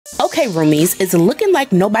Okay, roomies, it's looking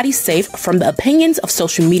like nobody's safe from the opinions of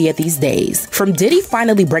social media these days. From Diddy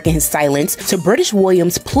finally breaking his silence to Brittish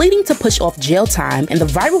Williams pleading to push off jail time and the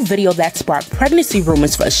viral video that sparked pregnancy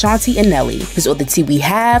rumors for Ashanti and Nelly. Is all the tea we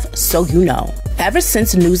have, so you know. Ever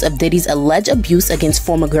since news of Diddy's alleged abuse against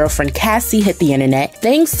former girlfriend Cassie hit the internet,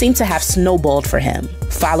 things seem to have snowballed for him.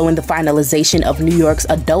 Following the finalization of New York's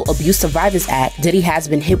Adult Abuse Survivors Act, Diddy has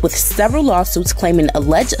been hit with several lawsuits claiming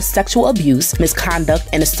alleged sexual abuse, misconduct,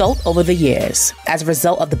 and assault over the years. As a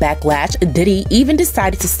result of the backlash, Diddy even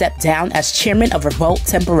decided to step down as chairman of Revolt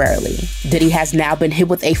temporarily. Diddy has now been hit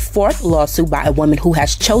with a fourth lawsuit by a woman who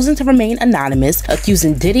has chosen to remain anonymous,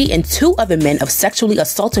 accusing Diddy and two other men of sexually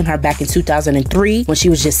assaulting her back in 2003 when she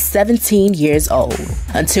was just 17 years old.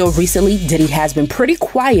 Until recently, Diddy has been pretty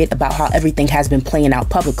quiet about how everything has been playing out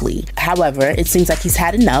publicly. However, it seems like he's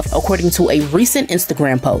had enough, according to a recent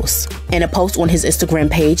Instagram post. In a post on his Instagram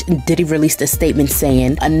page, Diddy released a statement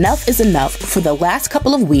saying, "Enough is enough. For the last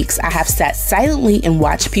couple of weeks, I have sat silently and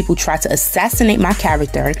watched people try to assassinate my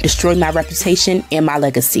character, destroy my reputation and my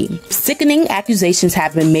legacy. Sickening accusations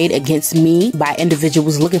have been made against me by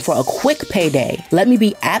individuals looking for a quick payday. Let me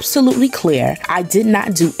be absolutely clear. I did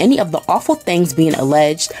not do any of the awful things being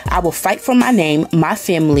alleged. I will fight for my name, my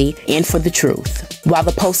family, and for the truth." While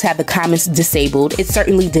the post had the comments disabled, it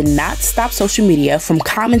certainly did not stop social media from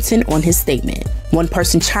commenting on his statement. One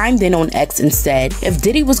person chimed in on X and said, if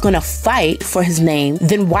Diddy was gonna fight for his name,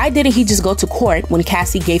 then why didn't he just go to court when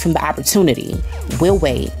Cassie gave him the opportunity? We'll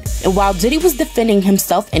wait. And while Diddy was defending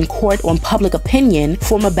himself in court on public opinion,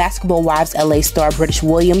 former Basketball Wives LA star Brittish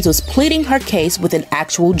Williams was pleading her case with an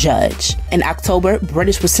actual judge. In October,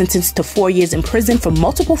 Brittish was sentenced to 4 years in prison for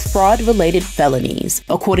multiple fraud-related felonies.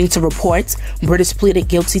 According to reports, Brittish pleaded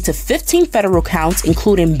guilty to 15 federal counts,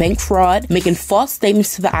 including bank fraud, making false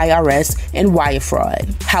statements to the IRS, and wire fraud.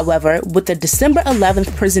 However, with the December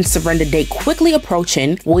 11th prison surrender date quickly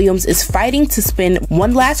approaching, Williams is fighting to spend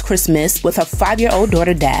one last Christmas with her 5-year-old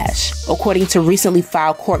daughter Dash. According to recently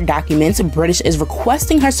filed court documents, Brittish is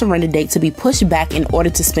requesting her surrender date to be pushed back in order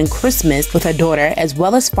to spend Christmas with her daughter, as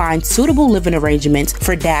well as find suitable living arrangements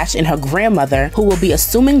for Dash and her grandmother, who will be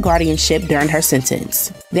assuming guardianship during her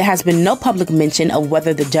sentence. There has been no public mention of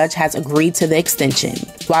whether the judge has agreed to the extension.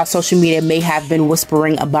 While social media may have been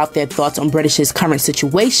whispering about their thoughts on Brittish's current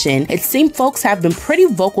situation, it seems folks have been pretty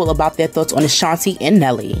vocal about their thoughts on Ashanti and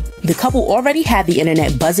Nelly. The couple already had the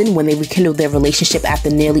internet buzzing when they rekindled their relationship after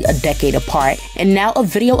nearly a decade apart, and now a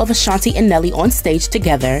video of Ashanti and Nelly on stage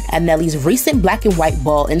together at Nelly's recent black and white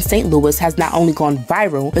ball in St. Louis has not only gone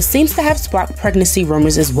viral, but seems to have sparked pregnancy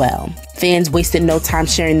rumors as well. Fans wasted no time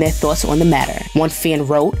sharing their thoughts on the matter. One fan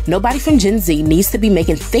wrote, "Nobody from Gen Z needs to be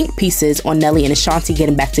making think pieces on Nelly and Ashanti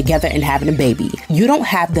getting back together and having a baby. You don't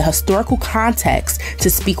have the historical context to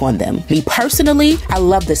speak on them. Me personally, I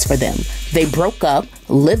love this for them. They broke up,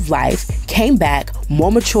 lived life, came back,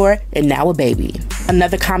 more mature, and now a baby."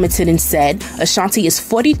 Another commented and said, "Ashanti is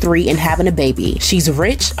 43 and having a baby. She's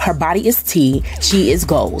rich, her body is tea, she is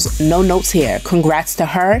goals. No notes here. Congrats to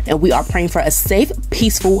her, and we are praying for a safe,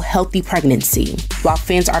 peaceful, healthy pregnancy." While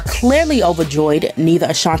fans are clearly overjoyed, neither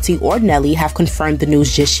Ashanti or Nelly have confirmed the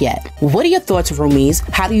news just yet. What are your thoughts, roomies?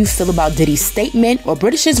 How do you feel about Diddy's statement or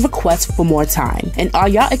Brittish's request for more time? And are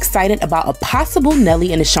y'all excited about a possible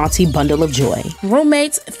Nelly and Ashanti bundle of joy?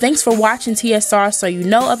 Roommates, thanks for watching TSR So You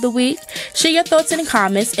Know of the week. Share your thoughts in the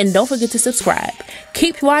comments and don't forget to subscribe.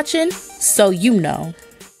 Keep watching So You Know.